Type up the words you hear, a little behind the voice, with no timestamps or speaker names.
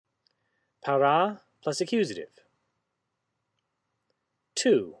Para plus accusative.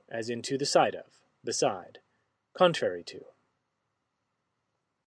 To, as in to the side of, beside, contrary to.